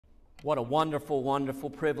What a wonderful, wonderful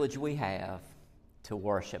privilege we have to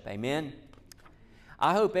worship. Amen.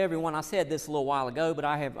 I hope everyone, I said this a little while ago, but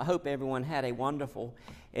I hope everyone had a wonderful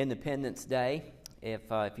Independence Day. If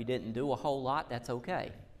you didn't do a whole lot, that's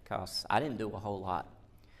okay, because I didn't do a whole lot.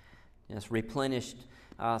 Just replenished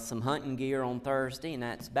some hunting gear on Thursday, and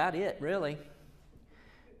that's about it, really.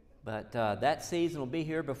 But that season will be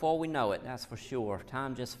here before we know it, that's for sure.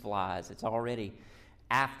 Time just flies. It's already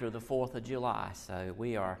after the 4th of July, so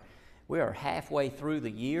we are halfway through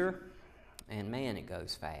the year, and man, it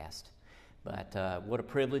goes fast. But what a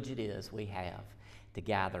privilege it is we have to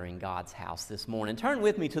gather in God's house this morning. Turn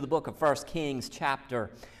with me to the book of 1 Kings, chapter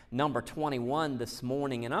number 21 this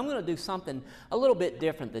morning, and I'm going to do something a little bit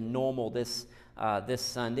different than normal this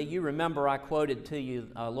Sunday. You remember I quoted to you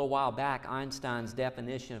a little while back Einstein's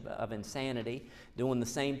definition of insanity, doing the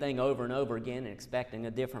same thing over and over again and expecting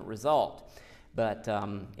a different result. But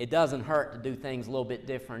it doesn't hurt to do things a little bit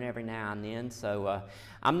different every now and then. So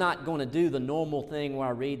I'm not going to do the normal thing where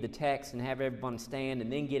I read the text and have everyone stand and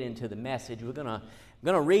then get into the message. We're going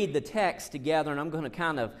to read the text together, and I'm going to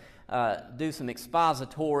kind of do some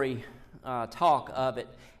expository talk of it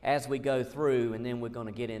as we go through, and then we're going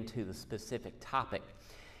to get into the specific topic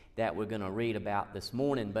that we're going to read about this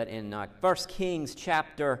morning. But in 1 Kings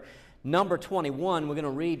chapter number 21, we're going to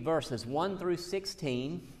read verses 1 through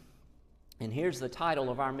 16. And here's the title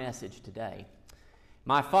of our message today.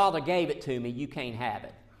 My Father gave it to me, you can't have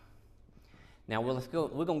it. Now we're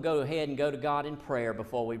going to go ahead and go to God in prayer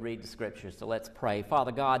before we read the Scriptures. So let's pray.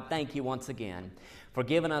 Father God, thank you once again for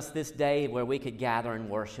giving us this day where we could gather and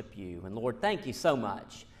worship you. And Lord, thank you so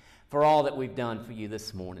much for all that we've done for you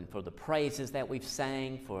this morning, for the praises that we've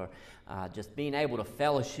sang, for just being able to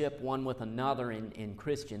fellowship one with another in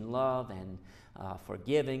Christian love, and for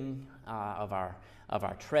giving of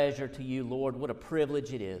our treasure to you, Lord. What a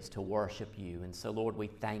privilege it is to worship you. And so, Lord, we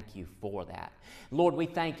thank you for that. Lord, we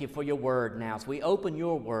thank you for your word now. As we open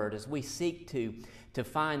your word, as we seek to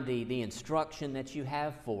find the instruction that you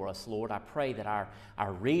have for us, Lord, I pray that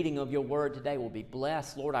our reading of your word today will be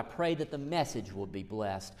blessed. Lord, I pray that the message will be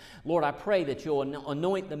blessed. Lord, I pray that you'll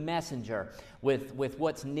anoint the messenger with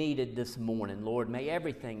what's needed this morning. Lord, may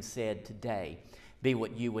everything said today be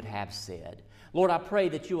what you would have said. Lord, I pray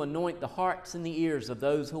that you anoint the hearts and the ears of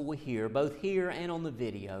those who will hear, both here and on the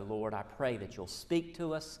video. Lord, I pray that you'll speak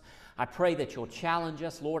to us. I pray that you'll challenge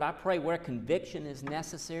us. Lord, I pray where conviction is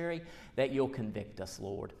necessary, that you'll convict us,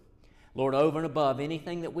 Lord. Lord, over and above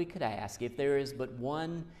anything that we could ask, if there is but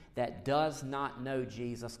one that does not know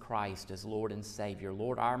Jesus Christ as Lord and Savior,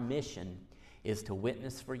 Lord, our mission is to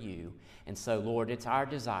witness for you. And so, Lord, it's our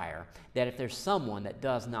desire that if there's someone that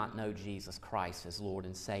does not know Jesus Christ as Lord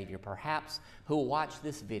and Savior, perhaps who will watch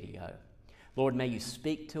this video, Lord, may you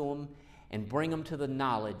speak to them and bring them to the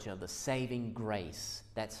knowledge of the saving grace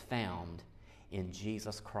that's found in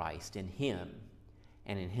Jesus Christ, in Him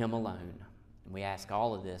and in Him alone. And we ask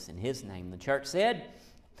all of this in His name. The church said,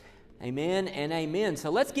 amen and amen.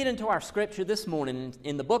 So let's get into our scripture this morning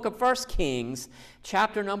in the book of 1 Kings,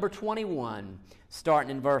 chapter number 21, starting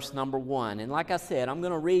in verse number 1. And like I said, I'm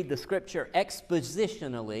going to read the scripture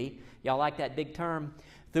expositionally. Y'all like that big term?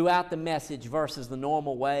 Throughout the message versus the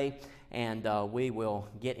normal way. And we will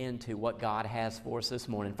get into what God has for us this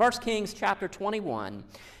morning. 1 Kings, chapter 21,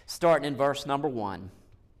 starting in verse number 1.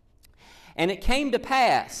 And it came to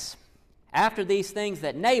pass after these things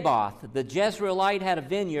that Naboth the Jezreelite had a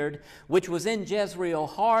vineyard which was in Jezreel,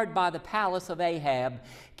 hard by the palace of Ahab,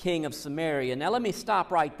 king of Samaria. Now let me stop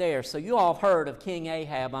right there. So you all have heard of King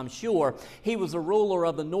Ahab, I'm sure. He was a ruler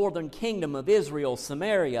of the northern kingdom of Israel,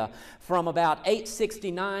 Samaria, from about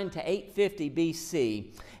 869 to 850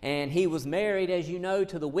 BC. And he was married, as you know,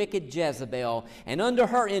 to the wicked Jezebel. And under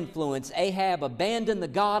her influence, Ahab abandoned the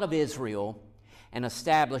God of Israel and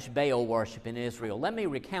established Baal worship in Israel. Let me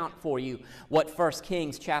recount for you what 1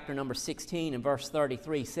 Kings chapter number 16 and verse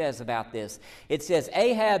 33 says about this. It says,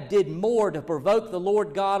 Ahab did more to provoke the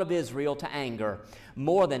Lord God of Israel to anger,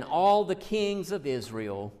 more than all the kings of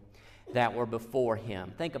Israel that were before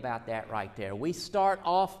him. Think about that right there. We start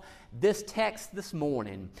off this text this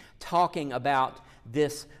morning talking about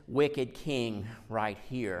this wicked king right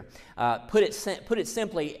here. Put it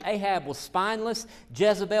simply, Ahab was spineless,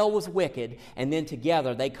 Jezebel was wicked, and then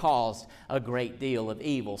together they caused a great deal of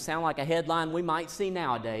evil. Sound like a headline we might see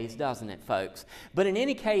nowadays, doesn't it, folks? But in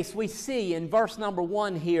any case, we see in verse number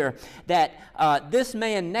 1 here that this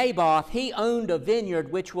man Naboth, he owned a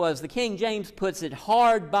vineyard which was, the King James puts it,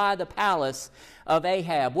 hard by the palace of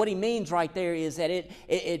Ahab. What he means right there is that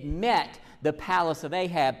it met the palace of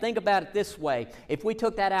Ahab. Think about it this way. If we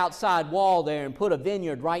took that outside wall there and put a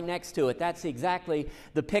vineyard right next to it, that's exactly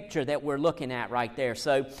the picture that we're looking at right there.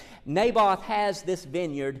 So Naboth has this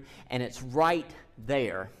vineyard, and it's right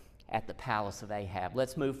there at the palace of Ahab.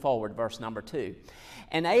 Let's move forward, verse number 2.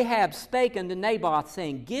 And Ahab spake unto Naboth,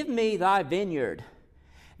 saying, Give me thy vineyard,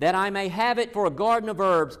 that I may have it for a garden of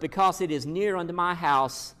herbs, because it is near unto my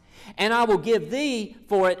house. And I will give thee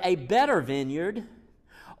for it a better vineyard,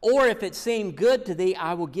 or if it seem good to thee,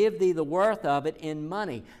 I will give thee the worth of it in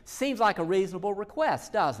money. Seems like a reasonable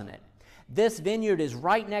request, doesn't it? This vineyard is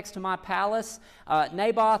right next to my palace.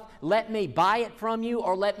 Naboth, let me buy it from you,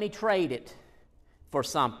 or let me trade it for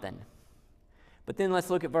something. But then let's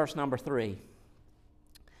look at verse number 3.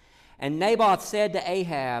 And Naboth said to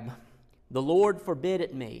Ahab, The Lord forbid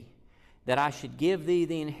it me, that I should give thee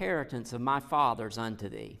the inheritance of my fathers unto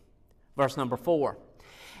thee. Verse number 4.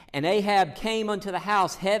 And Ahab came unto the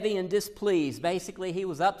house heavy and displeased. Basically, he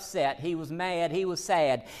was upset, he was mad, he was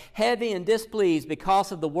sad, heavy and displeased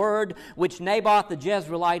because of the word which Naboth the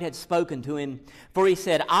Jezreelite had spoken to him. For he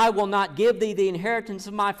said, I will not give thee the inheritance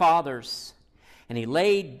of my fathers. And he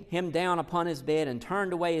laid him down upon his bed and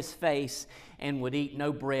turned away his face and would eat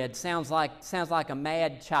no bread. Sounds like a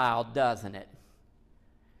mad child, doesn't it?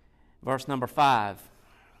 Verse number 5.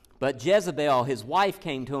 But Jezebel, his wife,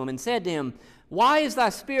 came to him and said to him, Why is thy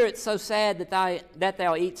spirit so sad that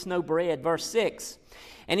thou eatest no bread? Verse 6.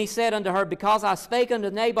 And he said unto her, Because I spake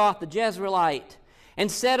unto Naboth the Jezreelite,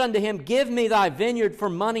 and said unto him, Give me thy vineyard for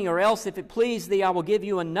money, or else, if it please thee, I will give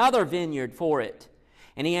you another vineyard for it.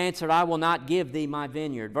 And he answered, I will not give thee my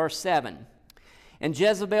vineyard. Verse 7. And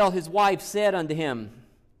Jezebel his wife said unto him,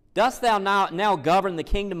 Dost thou now govern the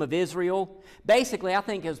kingdom of Israel? Basically, I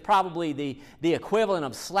think it was probably the equivalent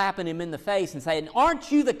of slapping him in the face and saying,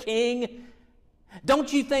 Aren't you the king?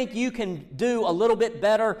 Don't you think you can do a little bit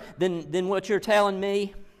better than what you're telling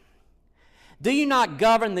me? Do you not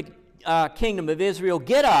govern the kingdom of Israel?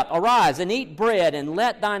 Get up, arise, and eat bread, and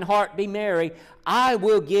let thine heart be merry. I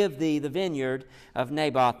will give thee the vineyard of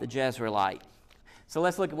Naboth the Jezreelite. So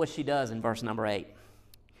let's look at what she does in verse number 8.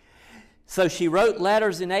 So she wrote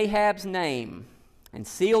letters in Ahab's name, and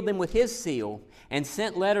sealed them with his seal, and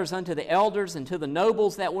sent letters unto the elders and to the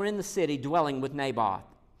nobles that were in the city dwelling with Naboth.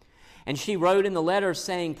 And she wrote in the letters,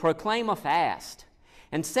 saying, Proclaim a fast,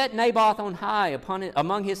 and set Naboth on high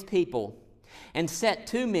among his people, and set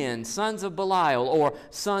 2 men, sons of Belial, or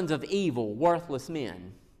sons of evil, worthless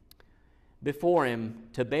men, before him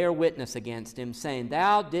to bear witness against him, saying,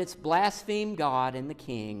 Thou didst blaspheme God and the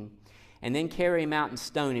king, and then carry him out and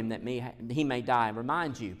stone him that he may die. And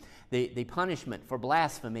remind you, the punishment for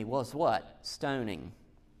blasphemy was what? Stoning.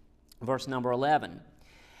 Verse number 11.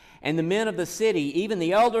 And the men of the city, even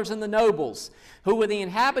the elders and the nobles, who were the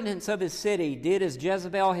inhabitants of his city, did as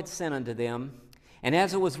Jezebel had sent unto them, and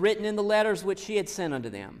as it was written in the letters which she had sent unto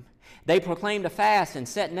them. They proclaimed a fast and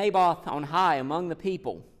set Naboth on high among the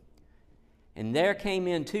people. And there came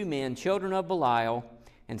in 2 men, children of Belial,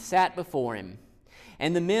 and sat before him.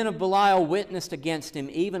 And the men of Belial witnessed against him,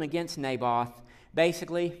 even against Naboth,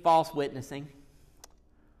 basically false witnessing,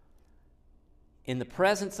 in the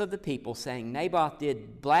presence of the people, saying, Naboth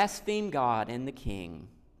did blaspheme God and the king.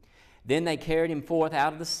 Then they carried him forth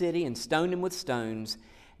out of the city and stoned him with stones,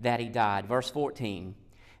 that he died. Verse 14.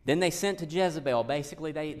 Then they sent to Jezebel.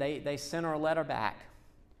 Basically, they sent her a letter back.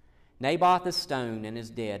 Naboth is stoned and is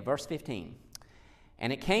dead. Verse 15.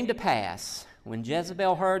 And it came to pass, when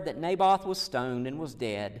Jezebel heard that Naboth was stoned and was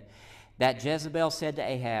dead, that Jezebel said to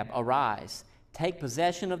Ahab, Arise, take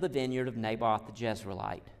possession of the vineyard of Naboth the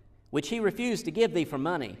Jezreelite, which he refused to give thee for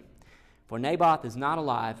money, for Naboth is not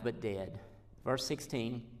alive but dead. Verse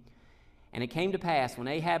 16. And it came to pass, when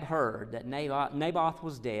Ahab heard that Naboth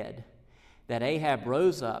was dead, that Ahab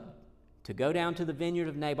rose up to go down to the vineyard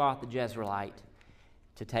of Naboth the Jezreelite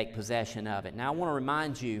to take possession of it. Now I want to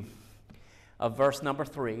remind you of verse number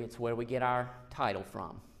 3. It's where we get our title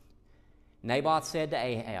from. Naboth said to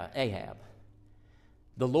Ahab,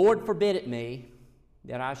 The Lord forbid it me,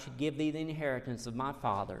 that I should give thee the inheritance of my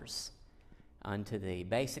fathers unto thee.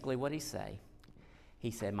 Basically, what did he say?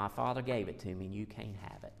 He said, My father gave it to me, and you can't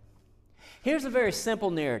have it. Here's a very simple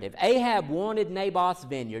narrative. Ahab wanted Naboth's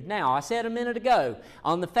vineyard. Now, I said a minute ago,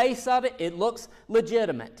 on the face of it, it looks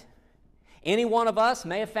legitimate. Any one of us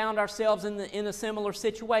may have found ourselves in a similar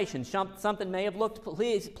situation. Something may have looked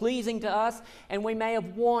pleasing to us, and we may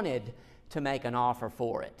have wanted to make an offer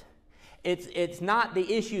for it. It's not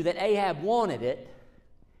the issue that Ahab wanted it.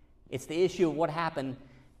 It's the issue of what happened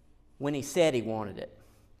when he said he wanted it.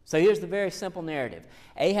 So here's the very simple narrative.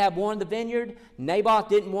 Ahab wanted the vineyard. Naboth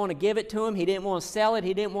didn't want to give it to him. He didn't want to sell it.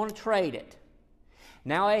 He didn't want to trade it.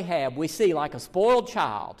 Now Ahab, we see, like a spoiled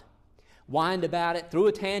child, whined about it, threw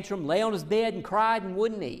a tantrum, lay on his bed and cried and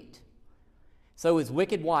wouldn't eat. So his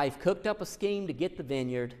wicked wife cooked up a scheme to get the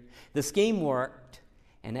vineyard. The scheme worked,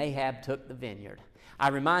 and Ahab took the vineyard. I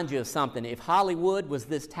remind you of something. If Hollywood was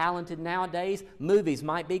this talented nowadays, movies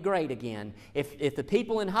might be great again. If the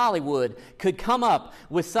people in Hollywood could come up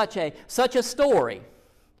with such a story,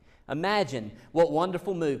 imagine what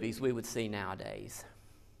wonderful movies we would see nowadays.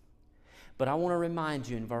 But I want to remind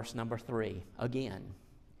you in verse number 3, again,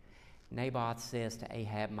 Naboth says to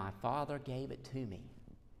Ahab, "My father gave it to me,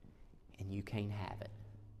 and you can't have it."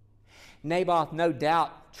 Naboth no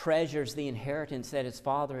doubt treasures the inheritance that his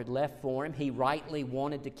father had left for him. He rightly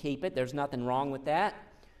wanted to keep it. There's nothing wrong with that.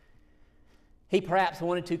 He perhaps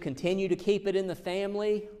wanted to continue to keep it in the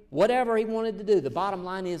family. Whatever he wanted to do. The bottom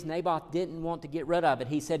line is Naboth didn't want to get rid of it.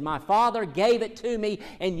 He said, "My father gave it to me,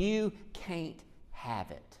 and you can't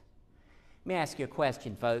have it." Let me ask you a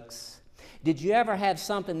question, folks. Did you ever have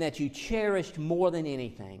something that you cherished more than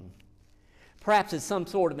anything? Perhaps it's some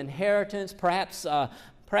sort of inheritance, perhaps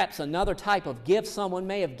another type of gift someone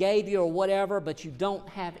may have gave you or whatever, but you don't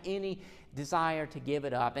have any desire to give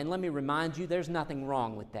it up. And let me remind you, there's nothing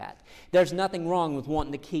wrong with that. There's nothing wrong with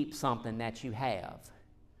wanting to keep something that you have.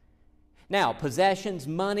 Now, possessions,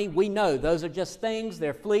 money, we know those are just things.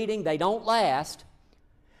 They're fleeting. They don't last.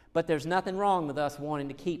 But there's nothing wrong with us wanting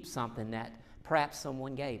to keep something that perhaps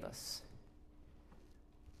someone gave us.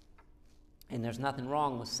 And there's nothing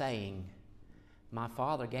wrong with saying, "My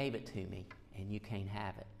father gave it to me, and you can't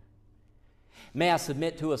have it." May I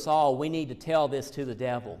submit to us all, we need to tell this to the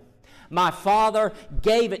devil. "My father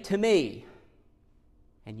gave it to me,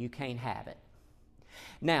 and you can't have it."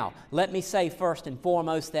 Now, let me say first and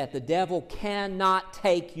foremost that the devil cannot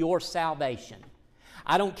take your salvation.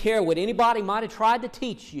 I don't care what anybody might have tried to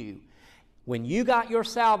teach you. When you got your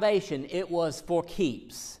salvation, it was for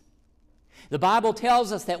keeps. The Bible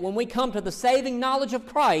tells us that when we come to the saving knowledge of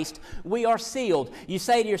Christ, we are sealed. You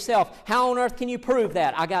say to yourself, "How on earth can you prove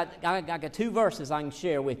that?" I got two verses I can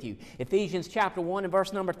share with you. Ephesians chapter 1 and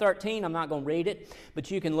verse number 13. I'm not going to read it,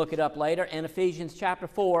 but you can look it up later. And Ephesians chapter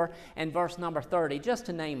 4 and verse number 30, just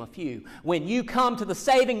to name a few. When you come to the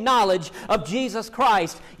saving knowledge of Jesus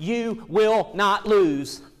Christ, you will not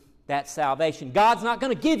lose that salvation. God's not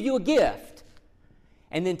going to give you a gift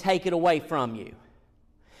and then take it away from you.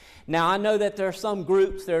 Now, I know that there are some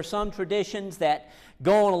groups, there are some traditions that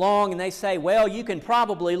go on along and they say, "Well, you can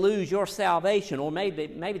probably lose your salvation." Or maybe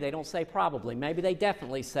they don't say probably. Maybe they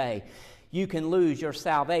definitely say, "You can lose your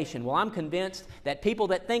salvation." Well, I'm convinced that people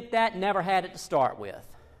that think that never had it to start with.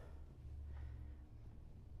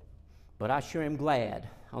 But I sure am glad,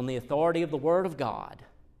 on the authority of the Word of God,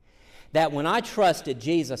 that when I trusted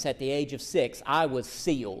Jesus at the age of 6, I was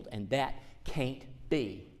sealed, and that can't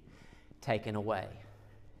be taken away.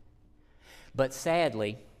 But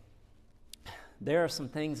sadly, there are some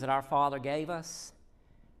things that our Father gave us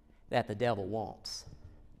that the devil wants.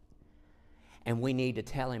 And we need to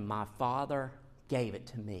tell him, "My Father gave it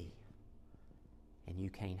to me, and you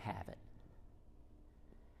can't have it."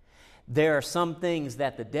 There are some things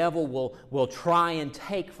that the devil will try and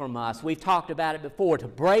take from us. We've talked about it before, to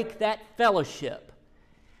break that fellowship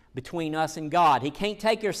between us and God. He can't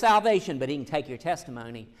take your salvation, but he can take your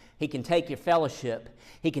testimony. He can take your fellowship.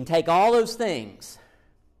 He can take all those things.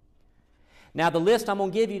 Now, the list I'm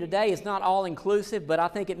going to give you today is not all-inclusive, but I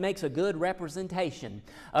think it makes a good representation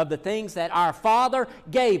of the things that our Father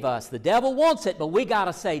gave us. The devil wants it, but we got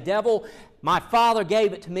to say, "Devil, my Father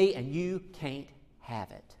gave it to me, and you can't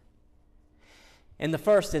have it." And the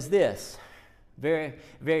first is this, very,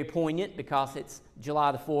 very poignant, because it's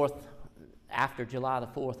July the 4th, after July the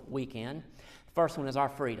 4th weekend. The first one is our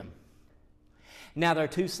freedom. Now, there are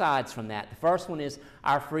two sides from that. The first one is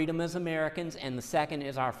our freedom as Americans, and the second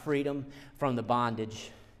is our freedom from the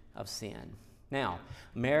bondage of sin. Now,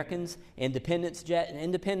 Americans, Independence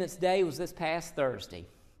Day was this past Thursday.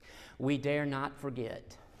 We dare not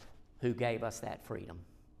forget who gave us that freedom.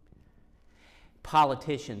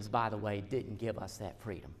 Politicians, by the way, didn't give us that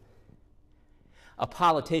freedom. A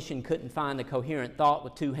politician couldn't find a coherent thought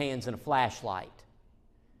with two hands and a flashlight.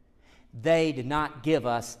 They did not give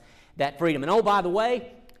us that freedom. And oh, by the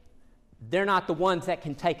way, they're not the ones that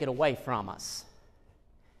can take it away from us.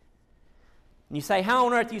 And you say, "How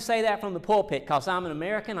on earth do you say that from the pulpit?" Because I'm an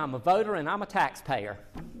American, I'm a voter, and I'm a taxpayer.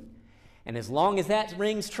 And as long as that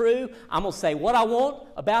rings true, I'm going to say what I want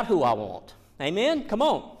about who I want. Amen? Come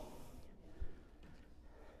on.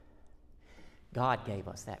 God gave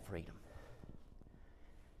us that freedom.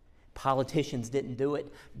 Politicians didn't do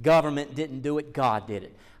it. Government didn't do it. God did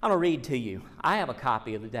it. I'm going to read to you. I have a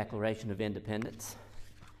copy of the Declaration of Independence.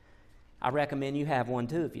 I recommend you have one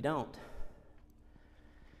too if you don't.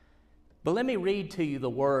 But let me read to you the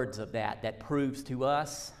words of that proves to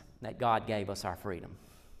us that God gave us our freedom.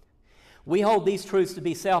 We hold these truths to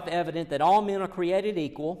be self-evident, that all men are created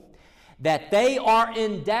equal, that they are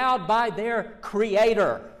endowed by their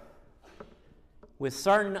Creator with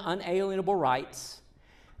certain unalienable rights,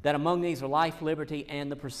 that among these are life, liberty,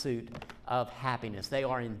 and the pursuit of happiness. They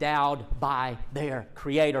are endowed by their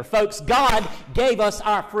Creator. Folks, God gave us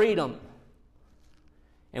our freedom,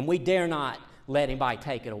 and we dare not let anybody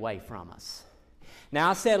take it away from us.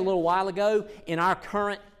 Now, I said a little while ago, in our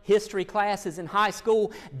current history classes in high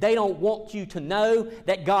school, they don't want you to know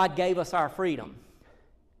that God gave us our freedom.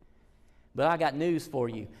 But I got news for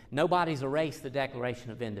you. Nobody's erased the Declaration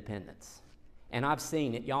of Independence. And I've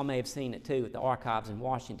seen it. Y'all may have seen it too at the archives in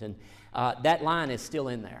Washington. That line is still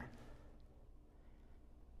in there.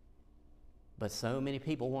 But so many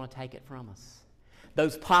people want to take it from us.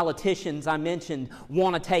 Those politicians I mentioned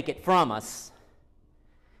want to take it from us.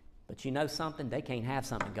 But you know something? They can't have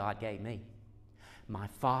something God gave me. My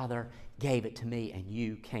Father gave it to me, and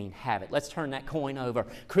you can't have it. Let's turn that coin over.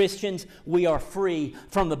 Christians, we are free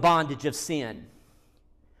from the bondage of sin.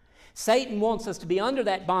 Satan wants us to be under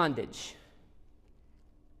that bondage,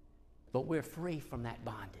 but we're free from that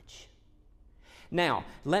bondage. Now,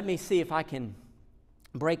 let me see if I can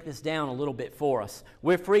break this down a little bit for us.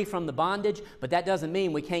 We're free from the bondage, but that doesn't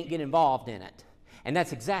mean we can't get involved in it. And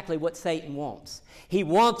that's exactly what Satan wants. He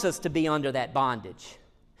wants us to be under that bondage.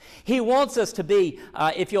 He wants us to be,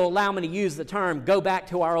 if you'll allow me to use the term, go back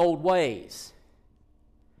to our old ways.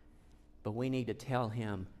 But we need to tell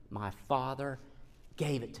him, my Father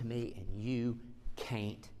gave it to me, and you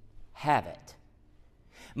can't have it.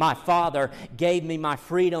 My Father gave me my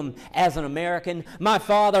freedom as an American. My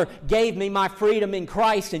Father gave me my freedom in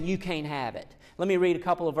Christ, and you can't have it. Let me read a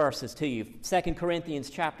couple of verses to you. 2 Corinthians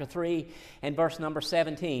chapter 3 and verse number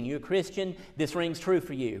 17. You're a Christian, this rings true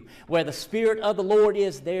for you. Where the Spirit of the Lord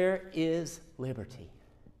is, there is liberty.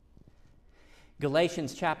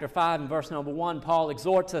 Galatians chapter 5 and verse number 1, Paul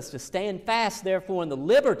exhorts us to stand fast, therefore, in the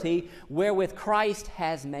liberty wherewith Christ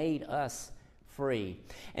has made us free.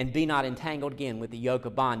 And be not entangled again with the yoke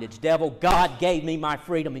of bondage. Devil, God gave me my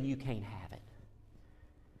freedom, and you can't have it.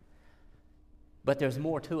 But there's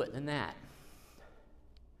more to it than that.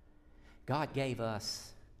 God gave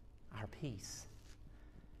us our peace.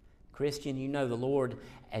 Christian, you know the Lord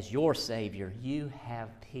as your Savior. You have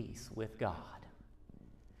peace with God.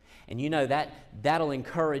 And you know that'll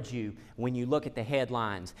encourage you when you look at the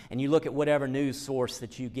headlines and you look at whatever news source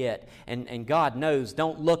that you get. And God knows,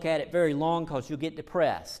 don't look at it very long because you'll get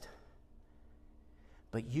depressed.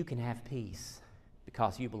 But you can have peace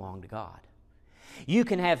because you belong to God. You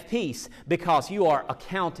can have peace because you are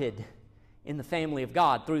accounted in the family of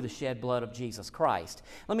God through the shed blood of Jesus Christ.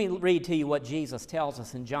 Let me read to you what Jesus tells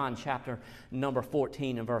us in John chapter number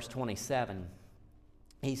 14 and verse 27.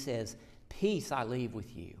 He says, peace I leave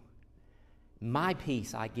with you. My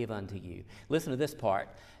peace I give unto you. Listen to this part.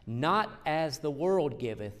 Not as the world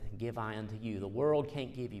giveth, give I unto you. The world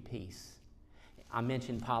can't give you peace. I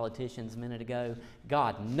mentioned politicians a minute ago.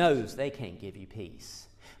 God knows they can't give you peace.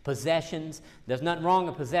 Possessions, there's nothing wrong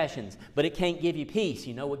with possessions, but it can't give you peace.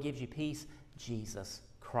 You know what gives you peace? Jesus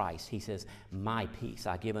Christ. He says, my peace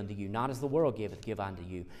I give unto you, not as the world giveth, give unto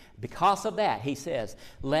you. Because of that, he says,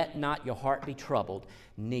 let not your heart be troubled,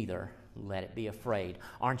 neither let it be afraid.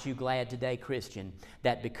 Aren't you glad today, Christian,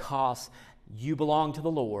 that because you belong to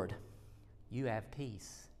the Lord, you have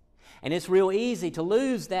peace? And it's real easy to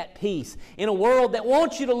lose that peace in a world that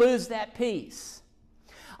wants you to lose that peace.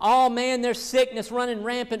 Oh man, there's sickness running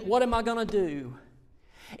rampant. What am I going to do?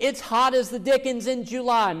 It's hot as the dickens in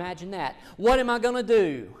July. Imagine that. What am I going to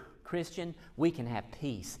do? Christian, we can have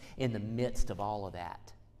peace in the midst of all of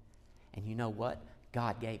that. And you know what?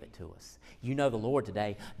 God gave it to us. You know the Lord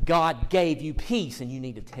today. God gave you peace, and you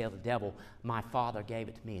need to tell the devil, my Father gave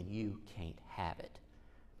it to me, and you can't have it.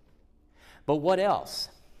 But what else?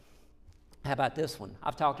 How about this one?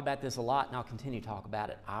 I've talked about this a lot, and I'll continue to talk about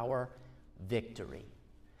it. Our victory.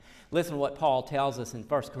 Listen to what Paul tells us in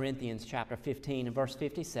 1 Corinthians chapter 15 and verse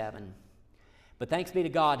 57. But thanks be to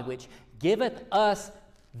God, which giveth us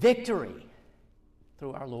victory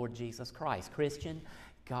through our Lord Jesus Christ. Christian,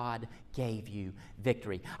 God gave you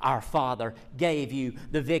victory. Our Father gave you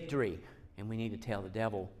the victory. And we need to tell the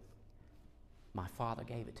devil, my Father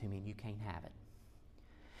gave it to me and you can't have it.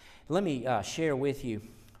 Let me share with you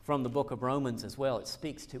from the book of Romans as well. It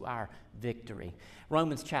speaks to our victory.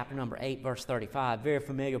 Romans chapter number 8, verse 35, very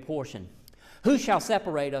familiar portion. Who shall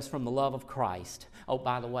separate us from the love of Christ? Oh,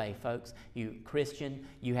 by the way, folks, you Christian,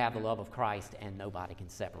 you have the love of Christ, and nobody can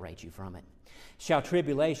separate you from it. Shall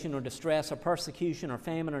tribulation or distress or persecution or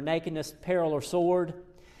famine or nakedness, peril or sword?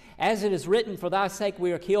 As it is written, for thy sake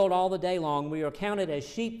we are killed all the day long. We are counted as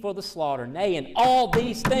sheep for the slaughter. Nay, in all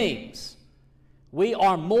these things we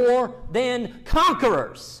are more than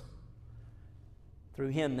conquerors through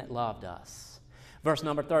him that loved us. Verse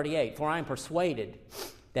number 38, for I am persuaded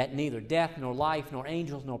that neither death, nor life, nor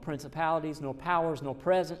angels, nor principalities, nor powers, nor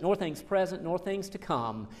things present, nor things to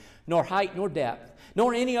come, nor height, nor depth,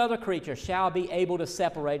 nor any other creature shall be able to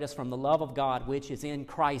separate us from the love of God which is in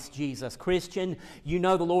Christ Jesus. Christian, you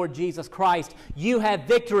know the Lord Jesus Christ. You have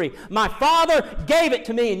victory. My Father gave it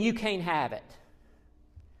to me, and you can't have it.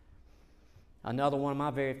 Another one of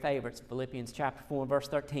my very favorites, Philippians chapter 4 and verse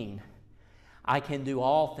 13. I can do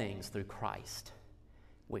all things through Christ,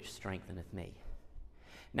 which strengtheneth me.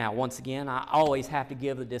 Now, once again, I always have to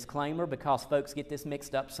give the disclaimer because folks get this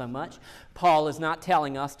mixed up so much. Paul is not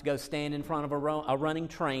telling us to go stand in front of a running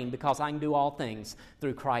train because I can do all things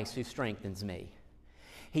through Christ who strengthens me.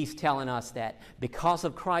 He's telling us that because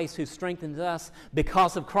of Christ who strengthens us,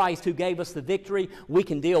 because of Christ who gave us the victory, we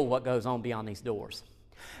can deal with what goes on beyond these doors.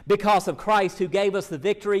 Because of Christ who gave us the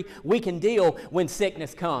victory, we can deal when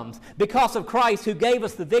sickness comes. Because of Christ who gave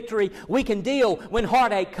us the victory, we can deal when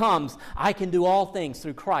heartache comes. I can do all things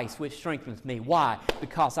through Christ which strengthens me. Why?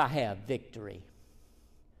 Because I have victory.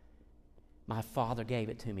 My Father gave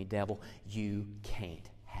it to me, devil. You can't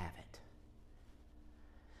have it.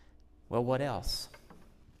 Well, what else?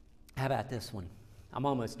 How about this one? I'm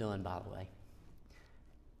almost done, by the way.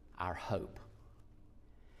 Our hope.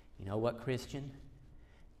 You know what, Christian?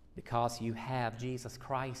 Because you have Jesus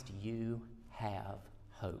Christ, you have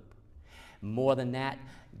hope. More than that,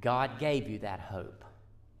 God gave you that hope.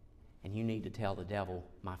 And you need to tell the devil,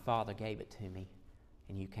 my Father gave it to me,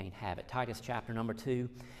 and you can't have it. Titus chapter number 2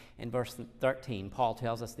 and verse 13, Paul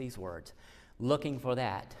tells us these words, looking for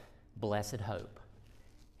that blessed hope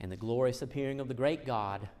and the glorious appearing of the great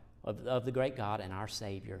God, of the great God and our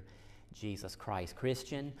Savior, Jesus Christ.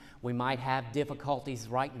 Christian, we might have difficulties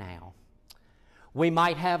right now. We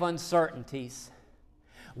might have uncertainties.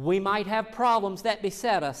 We might have problems that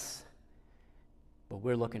beset us. But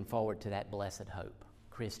we're looking forward to that blessed hope.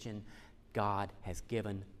 Christian, God has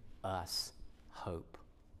given us hope.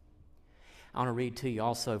 I want to read to you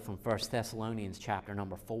also from 1 Thessalonians chapter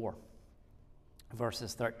number 4,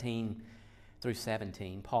 verses 13 through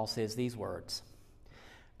 17. Paul says these words,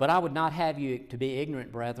 but I would not have you to be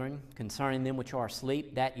ignorant, brethren, concerning them which are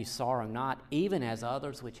asleep, that you sorrow not, even as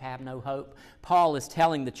others which have no hope. Paul is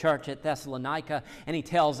telling the church at Thessalonica, and he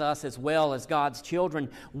tells us as well as God's children,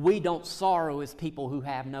 we don't sorrow as people who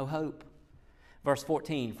have no hope. Verse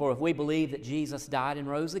 14, for if we believe that Jesus died and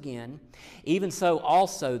rose again, even so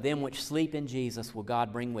also them which sleep in Jesus will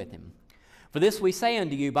God bring with him. For this we say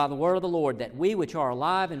unto you by the word of the Lord, that we which are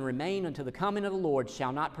alive and remain unto the coming of the Lord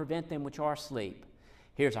shall not prevent them which are asleep.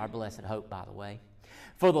 Here's our blessed hope, by the way.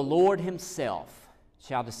 For the Lord himself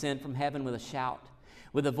shall descend from heaven with a shout,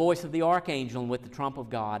 with the voice of the archangel and with the trump of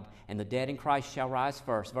God, and the dead in Christ shall rise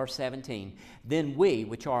first. Verse 17, then we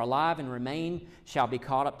which are alive and remain shall be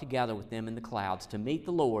caught up together with them in the clouds to meet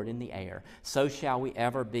the Lord in the air. So shall we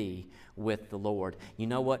ever be with the Lord. You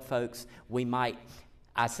know what, folks? We might,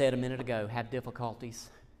 I said a minute ago, have difficulties.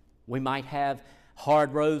 We might have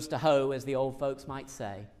hard rows to hoe, as the old folks might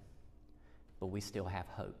say. But we still have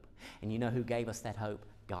hope. And you know who gave us that hope?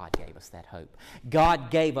 God gave us that hope.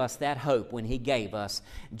 God gave us that hope when he gave us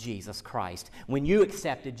Jesus Christ. When you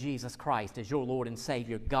accepted Jesus Christ as your Lord and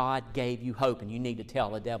Savior, God gave you hope. And you need to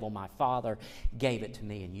tell the devil, my Father gave it to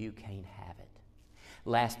me and you can't have it.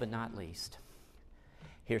 Last but not least,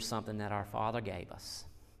 here's something that our Father gave us.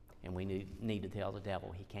 And we need to tell the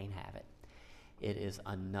devil he can't have it. It is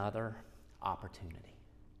another opportunity.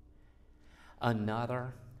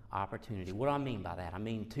 Another opportunity. What do I mean by that? I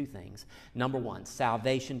mean two things. Number one,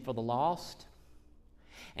 salvation for the lost,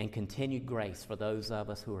 and continued grace for those of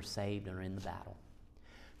us who are saved and are in the battle.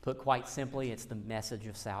 Put quite simply, it's the message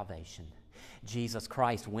of salvation. Jesus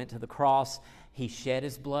Christ went to the cross, he shed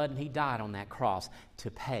his blood, and he died on that cross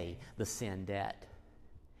to pay the sin debt.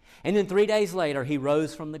 And then 3 days later, he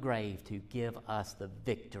rose from the grave to give us the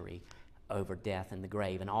victory over death and the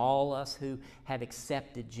grave. And all us who have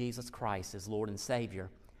accepted Jesus Christ as Lord and Savior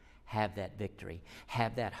have that victory,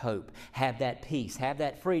 have that hope, have that peace, have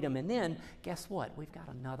that freedom. And then, guess what? We've got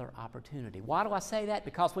another opportunity. Why do I say that?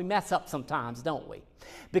 Because we mess up sometimes, don't we?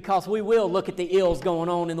 Because we will look at the ills going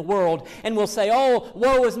on in the world and we'll say, oh,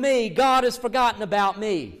 woe is me, God has forgotten about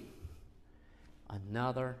me.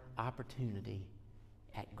 Another opportunity,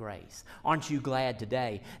 at grace. Aren't you glad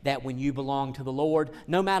today that when you belong to the Lord,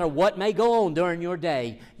 no matter what may go on during your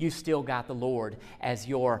day, you still got the Lord as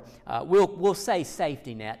your, we'll say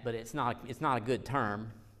safety net, but it's not a good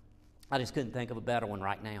term. I just couldn't think of a better one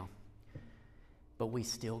right now. But we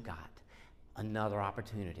still got another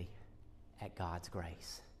opportunity at God's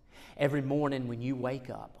grace. Every morning when you wake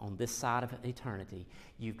up on this side of eternity,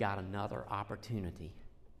 you've got another opportunity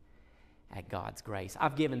at God's grace.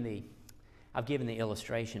 I've given the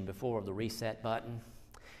illustration before of the reset button,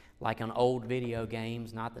 like on old video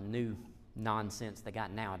games, not the new nonsense they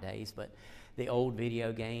got nowadays, but the old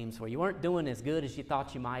video games where you weren't doing as good as you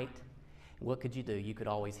thought you might. What could you do? You could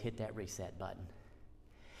always hit that reset button.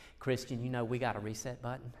 Christian, you know we got a reset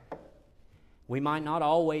button. We might not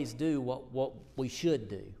always do what we should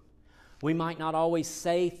do. We might not always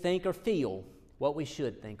say, think, or feel what we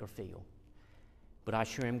should think or feel. But I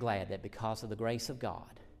sure am glad that because of the grace of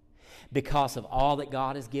God, because of all that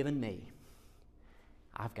God has given me,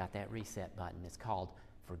 I've got that reset button. It's called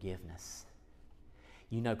forgiveness.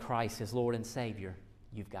 You know Christ as Lord and Savior,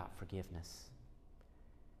 you've got forgiveness.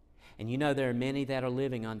 And you know there are many that are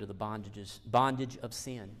living under the bondage of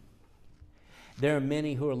sin. There are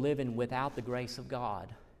many who are living without the grace of God,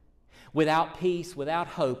 without peace, without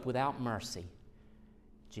hope, without mercy.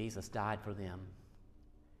 Jesus died for them.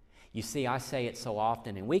 You see, I say it so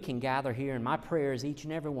often, and we can gather here, and my prayer is each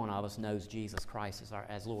and every one of us knows Jesus Christ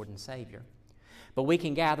as Lord and Savior. But we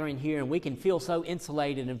can gather in here, and we can feel so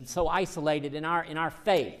insulated and so isolated in our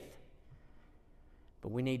faith.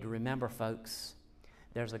 But we need to remember, folks,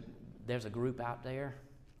 there's a group out there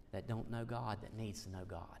that don't know God, that needs to know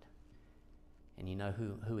God. And you know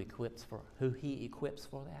who He equips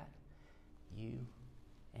for that? You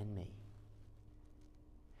and me.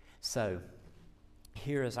 So,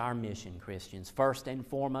 here is our mission, Christians. First and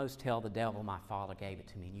foremost, tell the devil, my Father gave it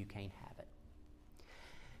to me and you can't have it.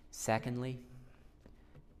 Secondly,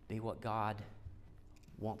 be what God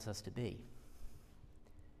wants us to be.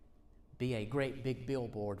 Be a great big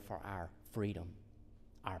billboard for our freedom,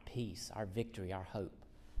 our peace, our victory, our hope,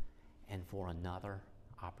 and for another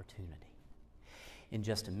opportunity. In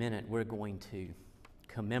just a minute, we're going to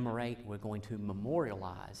commemorate, we're going to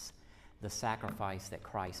memorialize the sacrifice that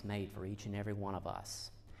Christ made for each and every one of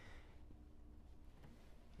us.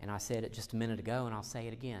 And I said it just a minute ago, and I'll say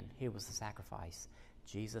it again. Here was the sacrifice.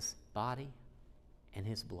 Jesus' body and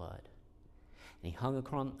His blood. And He hung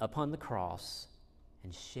upon the cross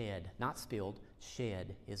and shed, not spilled,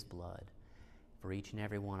 shed His blood for each and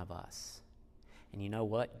every one of us. And you know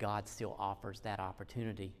what? God still offers that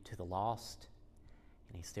opportunity to the lost,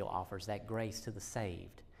 and He still offers that grace to the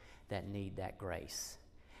saved that need that grace.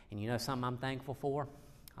 And you know something I'm thankful for?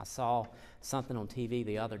 I saw something on TV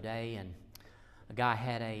the other day, and a guy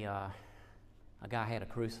had a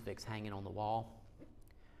crucifix hanging on the wall.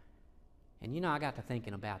 And you know, I got to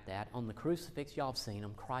thinking about that. On the crucifix, y'all have seen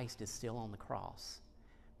him, Christ is still on the cross.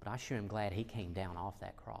 But I sure am glad He came down off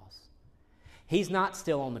that cross. He's not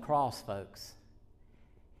still on the cross, folks.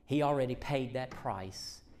 He already paid that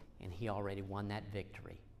price, and He already won that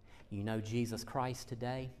victory. You know Jesus Christ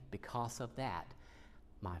today? Because of that,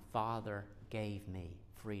 my Father gave me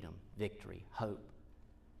freedom, victory, hope.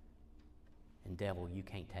 And devil, you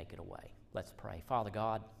can't take it away. Let's pray. Father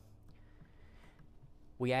God,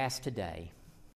 we ask today